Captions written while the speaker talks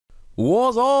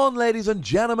What's on, ladies and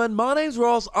gentlemen? My name's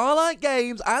Ross, I like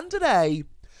games, and today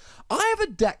I have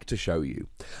a deck to show you.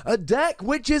 A deck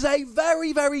which is a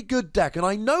very, very good deck, and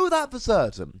I know that for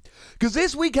certain. Because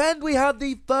this weekend we had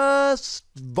the first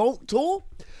Vault Tour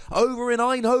over in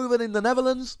Eindhoven in the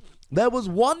Netherlands. There was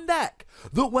one deck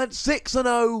that went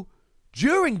 6-0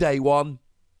 during day one.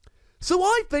 So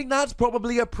I think that's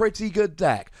probably a pretty good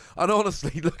deck. And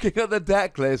honestly, looking at the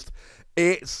deck list,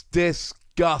 it's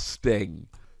disgusting.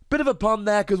 Bit of a pun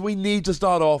there because we need to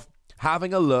start off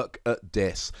having a look at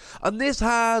this. And this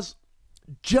has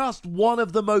just one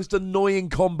of the most annoying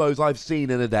combos I've seen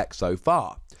in a deck so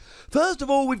far. First of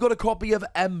all, we've got a copy of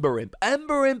Ember Imp.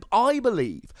 Ember Imp, I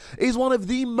believe, is one of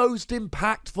the most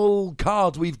impactful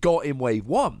cards we've got in Wave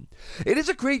 1. It is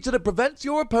a creature that prevents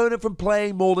your opponent from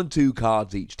playing more than 2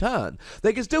 cards each turn.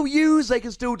 They can still use, they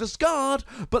can still discard,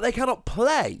 but they cannot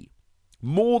play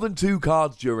more than 2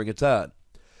 cards during a turn.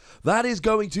 That is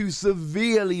going to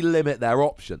severely limit their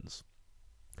options.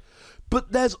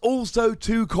 But there's also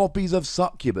 2 copies of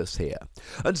Succubus here.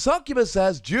 And Succubus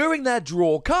says, during their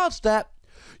draw card step,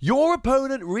 your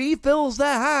opponent refills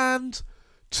their hand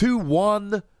to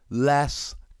 1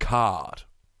 less card.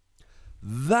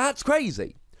 That's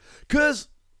crazy. Because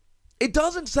it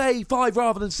doesn't say 5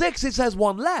 rather than 6, it says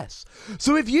 1 less.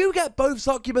 So if you get both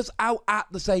Succubus out at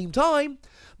the same time,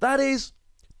 that is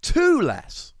 2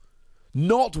 less.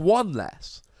 Not 1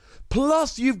 less.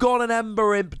 Plus, you've got an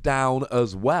Ember Imp down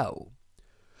as well.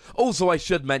 Also, I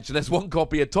should mention, there's 1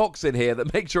 copy of Toxin here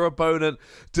that makes your opponent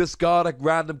discard a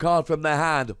random card from their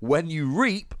hand when you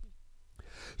reap.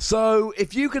 So,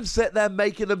 if you can sit there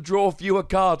making them draw fewer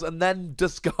cards and then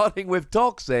discarding with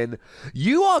Toxin,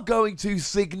 you are going to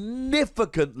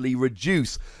significantly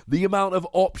reduce the amount of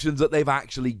options that they've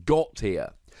actually got here.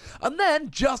 And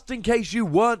then, just in case you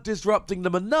weren't disrupting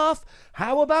them enough,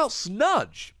 how about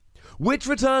Snudge, which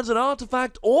returns an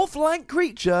artifact or flank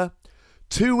creature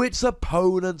to its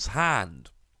opponent's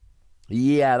hand.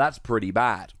 Yeah, that's pretty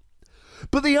bad.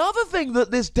 But the other thing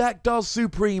that this deck does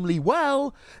supremely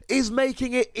well is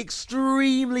making it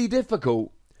extremely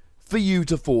difficult for you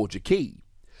to forge a key.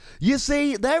 You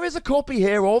see, there is a copy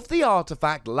here of the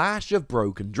artifact Lash of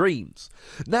Broken Dreams.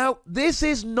 Now, this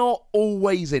is not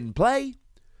always in play.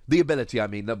 The ability, I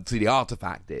mean, obviously the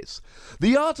artifact is.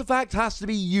 The artifact has to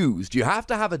be used. You have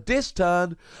to have a dis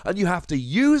turn, and you have to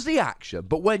use the action.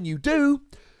 But when you do,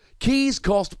 keys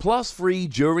cost +3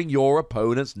 during your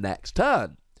opponent's next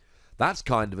turn. That's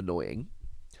kind of annoying.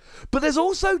 But there's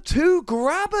also 2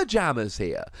 Grabber Jammers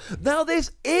here. Now,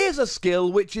 this is a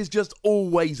skill which is just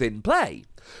always in play.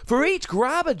 For each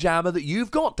Grabber Jammer that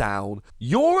you've got down,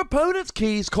 your opponent's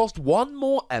keys cost 1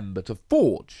 more Ember to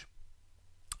forge.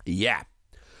 Yeah.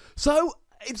 So,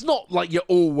 it's not like you're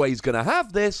always going to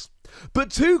have this,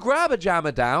 but 2 Grabber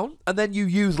Jammer down, and then you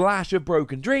use Lash of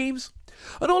Broken Dreams,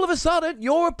 and all of a sudden,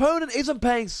 your opponent isn't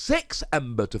paying 6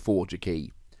 Ember to forge a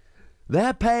key.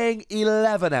 They're paying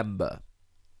 11 Ember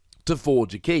to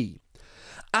forge a key.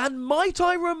 And might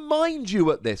I remind you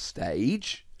at this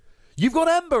stage, you've got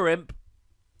Ember Imp,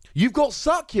 you've got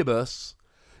Succubus,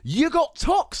 you've got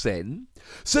Toxin,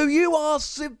 so you are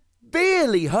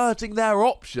severely hurting their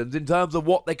options in terms of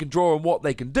what they can draw and what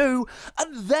they can do,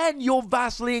 and then you're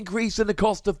vastly increasing the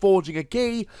cost of forging a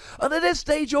key, and at this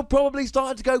stage you're probably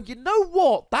starting to go, you know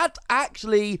what, that's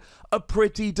actually a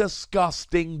pretty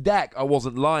disgusting deck. I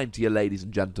wasn't lying to you, ladies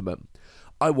and gentlemen.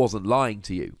 I wasn't lying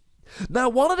to you. Now,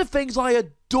 one of the things I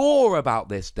adore about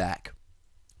this deck,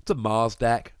 it's a Mars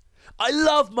deck. I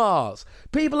love Mars.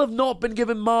 People have not been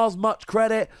giving Mars much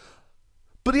credit.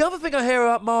 But the other thing I hear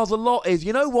about Mars a lot is,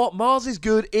 you know what, Mars is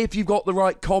good if you've got the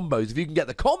right combos. If you can get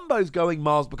the combos going,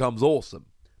 Mars becomes awesome.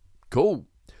 Cool.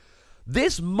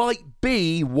 This might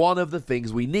be one of the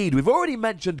things we need. We've already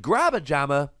mentioned Grabber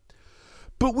Jammer,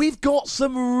 but we've got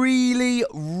some really,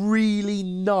 really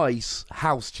nice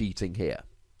house cheating here.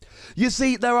 You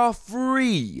see, there are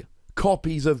 3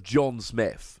 copies of John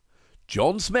Smith.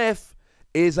 John Smith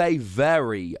is a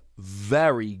very,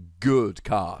 very good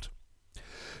card.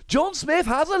 John Smith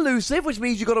has elusive, which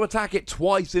means you've got to attack it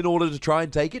twice in order to try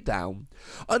and take it down.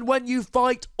 And when you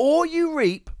fight or you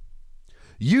reap,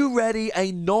 you ready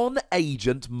a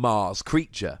non-agent Mars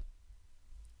creature.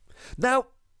 Now,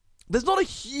 there's not a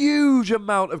huge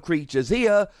amount of creatures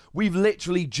here. We've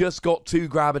literally just got 2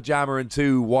 Grabber Jammer and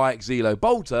 2 YX Zelo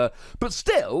Bolter, but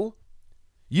still,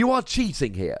 you are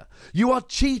cheating here. You are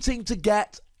cheating to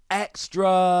get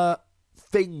extra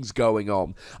things going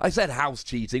on. I said house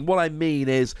cheating. What I mean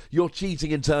is you're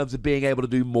cheating in terms of being able to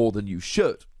do more than you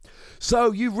should.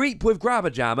 So you reap with Grabber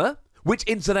Jammer, which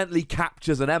incidentally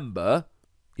captures an Ember.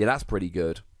 Yeah, that's pretty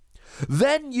good.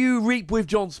 Then you reap with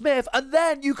John Smith, and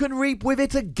then you can reap with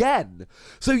it again.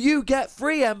 So you get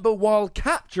free Ember while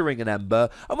capturing an Ember,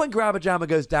 and when Grabber Jammer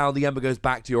goes down, the Ember goes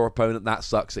back to your opponent, that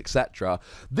sucks, etc.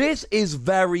 This is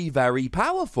very, very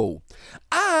powerful.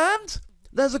 And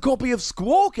there's a copy of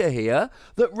Squawker here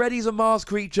that readies a Mars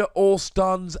creature or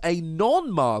stuns a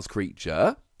non-Mars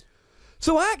creature.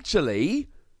 So actually,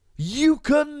 you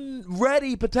can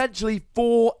ready potentially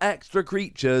 4 extra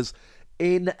creatures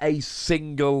in a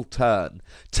single turn.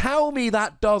 Tell me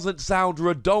that doesn't sound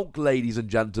redonk, ladies and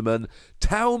gentlemen.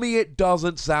 Tell me it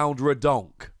doesn't sound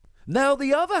redonk. Now,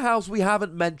 the other house we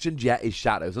haven't mentioned yet is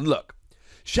Shadows. And look,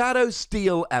 Shadows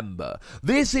steal Ember.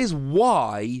 This is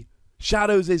why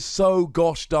Shadows is so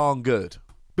gosh darn good.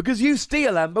 Because you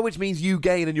steal Ember, which means you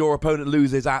gain and your opponent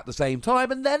loses at the same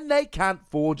time, and then they can't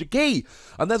forge a key.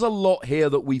 And there's a lot here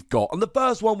that we've got. And the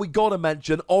first one we got to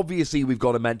mention, obviously we've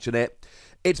got to mention it,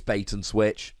 it's Bait and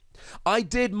Switch. I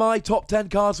did my top 10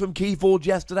 cards from Keyforge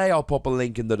yesterday. I'll pop a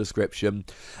link in the description.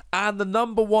 And the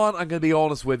number one, I'm going to be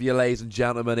honest with you, ladies and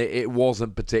gentlemen, it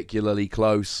wasn't particularly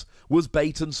close, was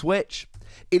Bait and Switch.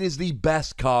 It is the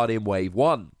best card in Wave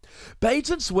 1. Bait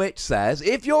and Switch says,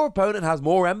 if your opponent has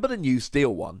more Ember than you,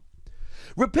 steal one.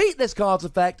 Repeat this card's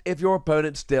effect if your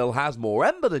opponent still has more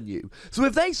Ember than you. So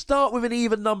if they start with an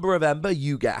even number of Ember,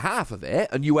 you get half of it,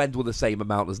 and you end with the same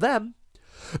amount as them.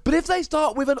 But if they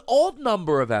start with an odd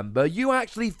number of Ember, you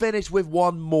actually finish with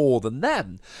one more than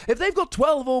them. If they've got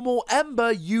 12 or more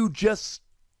Ember, you just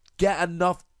get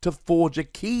enough to forge a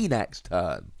key next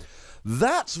turn.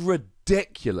 That's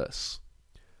ridiculous.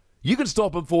 You can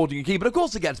stop them forging a key, but of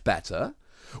course it gets better.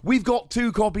 We've got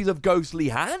 2 copies of Ghostly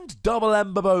Hand, double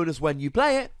Ember bonus when you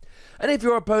play it, and if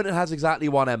your opponent has exactly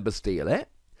 1 Ember, steal it.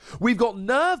 We've got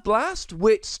Nerve Blast,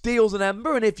 which steals an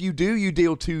Ember, and if you do, you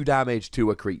deal 2 damage to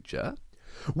a creature.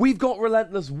 We've got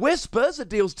Relentless Whispers, that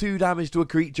deals 2 damage to a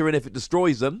creature, and if it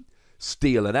destroys them,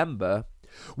 steal an Ember.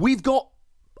 We've got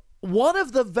one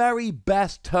of the very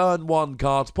best turn 1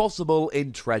 cards possible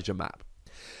in Treasure Map.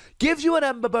 Gives you an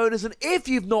Ember bonus, and if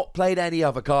you've not played any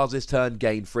other cards this turn,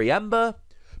 gain free Ember,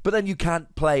 but then you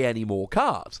can't play any more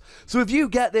cards. So if you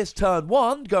get this turn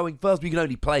 1, going first, you can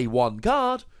only play 1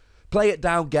 card, play it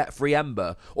down, get free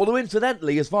Ember. Although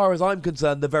incidentally, as far as I'm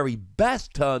concerned, the very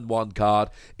best turn 1 card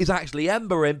is actually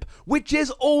Ember Imp, which is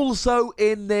also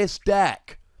in this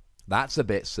deck. That's a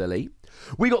bit silly.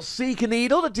 We got Seeker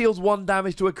Needle that deals 1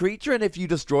 damage to a creature, and if you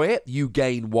destroy it, you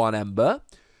gain 1 Ember.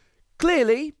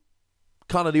 Clearly,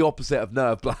 kind of the opposite of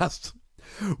Nerve Blast.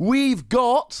 We've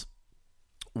got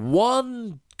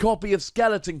 1 copy of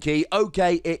Skeleton Key.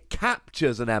 Okay, it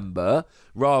captures an Ember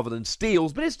rather than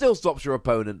steals, but it still stops your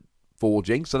opponent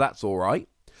forging, so that's alright.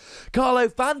 Carlo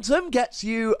Phantom gets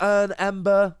you an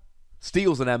Ember,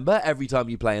 steals an Ember every time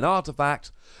you play an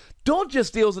artifact. Dodger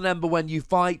steals an Ember when you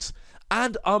fight,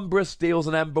 and Umbra steals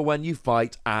an Ember when you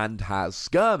fight and has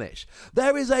Skirmish.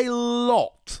 There is a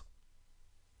lot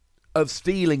of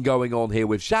stealing going on here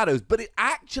with Shadows, but it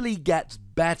actually gets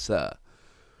better.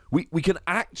 We can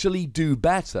actually do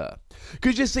better.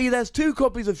 Because you see, there's 2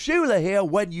 copies of Shula here.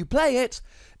 When you play it,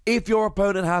 if your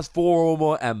opponent has 4 or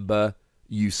more Ember,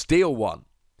 you steal 1.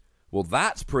 Well,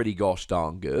 that's pretty gosh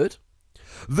darn good.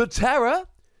 The Terror,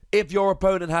 if your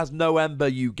opponent has no Ember,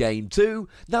 you gain 2.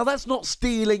 Now, that's not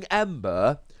stealing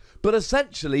Ember, but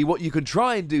essentially what you can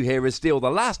try and do here is steal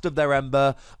the last of their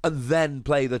Ember and then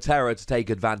play the Terror to take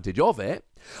advantage of it.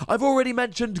 I've already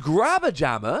mentioned Grabber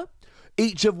Jammer,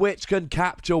 each of which can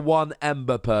capture 1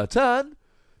 Ember per turn,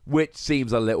 which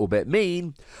seems a little bit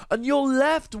mean, and you're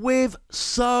left with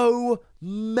so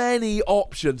many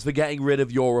options for getting rid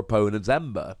of your opponent's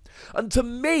Ember. And to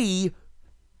me,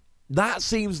 that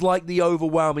seems like the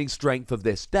overwhelming strength of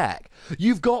this deck.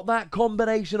 You've got that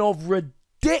combination of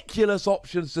ridiculous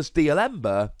options to steal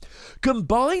Ember,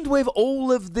 combined with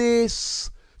all of this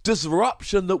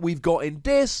disruption that we've got in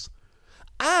Dis,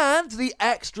 and the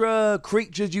extra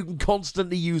creatures you can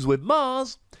constantly use with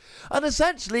Mars, and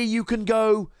essentially you can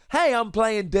go, hey, I'm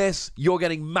playing Dis, you're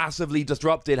getting massively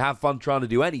disrupted, have fun trying to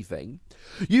do anything.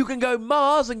 You can go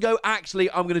Mars and go, actually,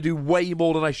 I'm going to do way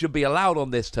more than I should be allowed on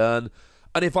this turn,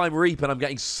 and if I'm Reaping, I'm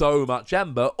getting so much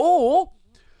Ember. Or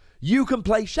you can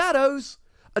play Shadows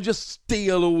and just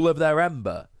steal all of their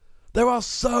Ember. There are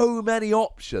so many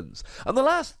options. And the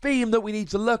last theme that we need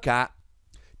to look at,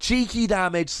 cheeky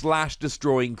damage /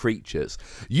 destroying creatures.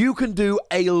 You can do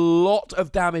a lot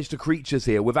of damage to creatures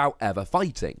here without ever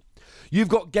fighting. You've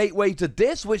got Gateway to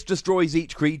Dis, which destroys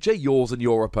each creature, yours and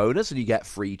your opponent's, and you get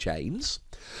free chains.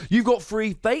 You've got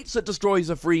Free Fates that destroys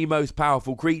the 3 most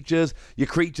powerful creatures. Your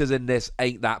creatures in this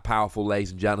ain't that powerful,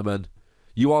 ladies and gentlemen.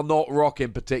 You are not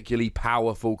rocking particularly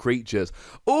powerful creatures.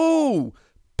 Ooh,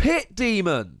 Pit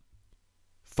Demon.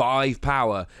 5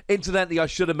 power. Incidentally, I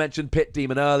should have mentioned Pit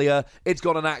Demon earlier. It's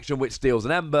got an action which steals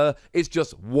an ember. It's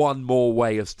just one more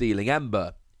way of stealing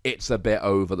ember. It's a bit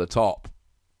over the top.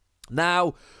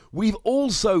 Now, we've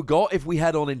also got, if we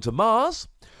head on into Mars,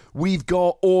 we've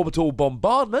got Orbital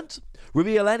Bombardment.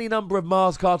 Reveal any number of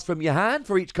Mars cards from your hand.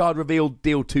 For each card revealed,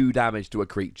 deal 2 damage to a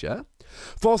creature.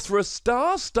 Phosphorus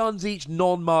Star stuns each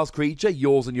non-Mars creature,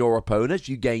 yours and your opponent's.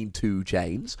 You gain 2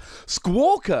 chains.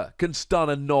 Squawker can stun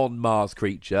a non-Mars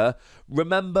creature.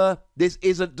 Remember, this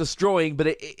isn't destroying, but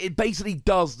it basically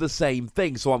does the same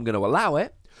thing, so I'm going to allow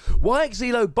it.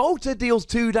 Wyexilo Bolter deals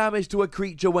 2 damage to a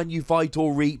creature when you fight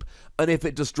or reap, and if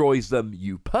it destroys them,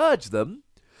 you purge them.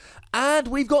 And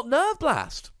we've got Nerve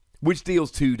Blast, which deals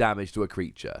 2 damage to a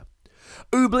creature.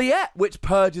 Oubliette, which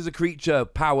purges a creature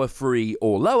power 3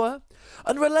 or lower.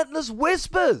 And Relentless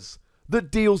Whispers,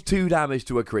 that deals 2 damage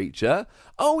to a creature.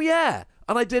 Oh yeah,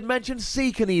 and I did mention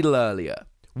Seeker Needle earlier,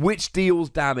 which deals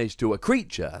damage to a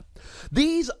creature.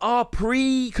 These are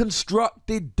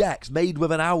pre-constructed decks made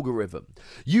with an algorithm.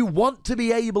 You want to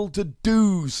be able to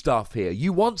do stuff here.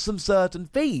 You want some certain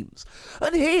themes.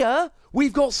 And here,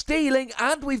 we've got stealing,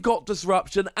 and we've got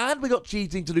disruption, and we've got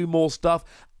cheating to do more stuff,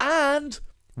 and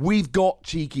we've got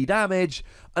cheeky damage,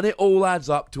 and it all adds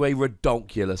up to a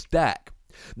redonkulous deck.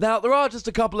 Now, there are just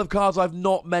a couple of cards I've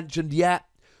not mentioned yet,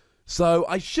 so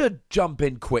I should jump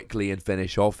in quickly and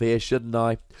finish off here, shouldn't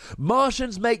I?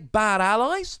 Martians make bad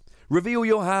allies. Reveal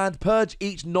your hand, purge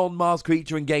each non-Mars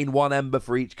creature and gain 1 ember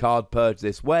for each card purged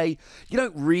this way. You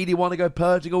don't really want to go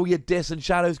purging all your Dis and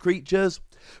Shadows creatures,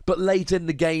 but late in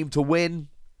the game to win,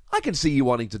 I can see you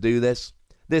wanting to do this.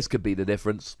 This could be the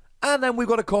difference. And then we've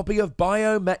got a copy of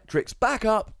Biometrics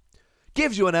Backup.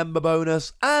 Gives you an ember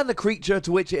bonus, and the creature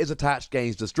to which it is attached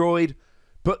gains destroyed.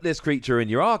 Put this creature in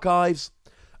your archives,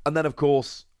 and then of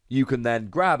course, you can then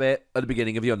grab it at the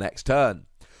beginning of your next turn.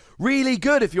 Really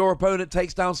good if your opponent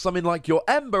takes down something like your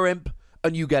Ember Imp,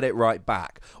 and you get it right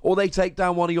back. Or they take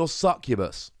down one of your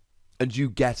Succubus, and you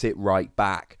get it right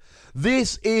back.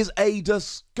 This is a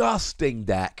disgusting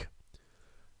deck,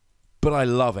 but I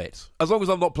love it. As long as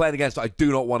I'm not playing against it, I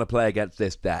do not want to play against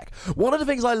this deck. One of the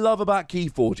things I love about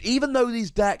Keyforge, even though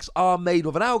these decks are made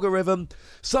with an algorithm,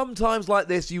 sometimes like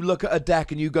this, you look at a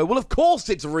deck and you go, well, of course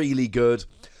it's really good.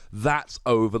 That's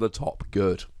over the top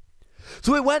good.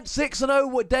 So it went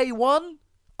 6-0 day 1.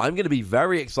 I'm going to be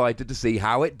very excited to see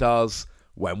how it does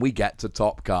when we get to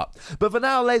Top Cut. But for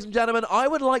now, ladies and gentlemen, I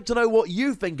would like to know what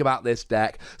you think about this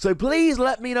deck. So please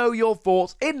let me know your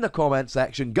thoughts in the comment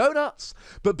section. Go nuts.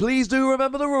 But please do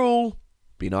remember the rule.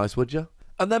 Be nice, would you?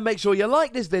 And then make sure you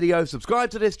like this video, subscribe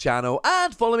to this channel,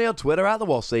 and follow me on Twitter at the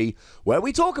Wossy, where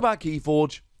we talk about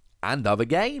Keyforge and other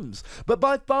games. But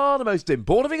by far the most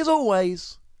important thing as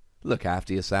always, look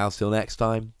after yourselves till next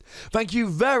time. Thank you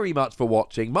very much for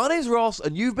watching. My name's Ross,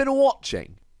 and you've been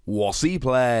watching Wossy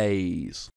Plays.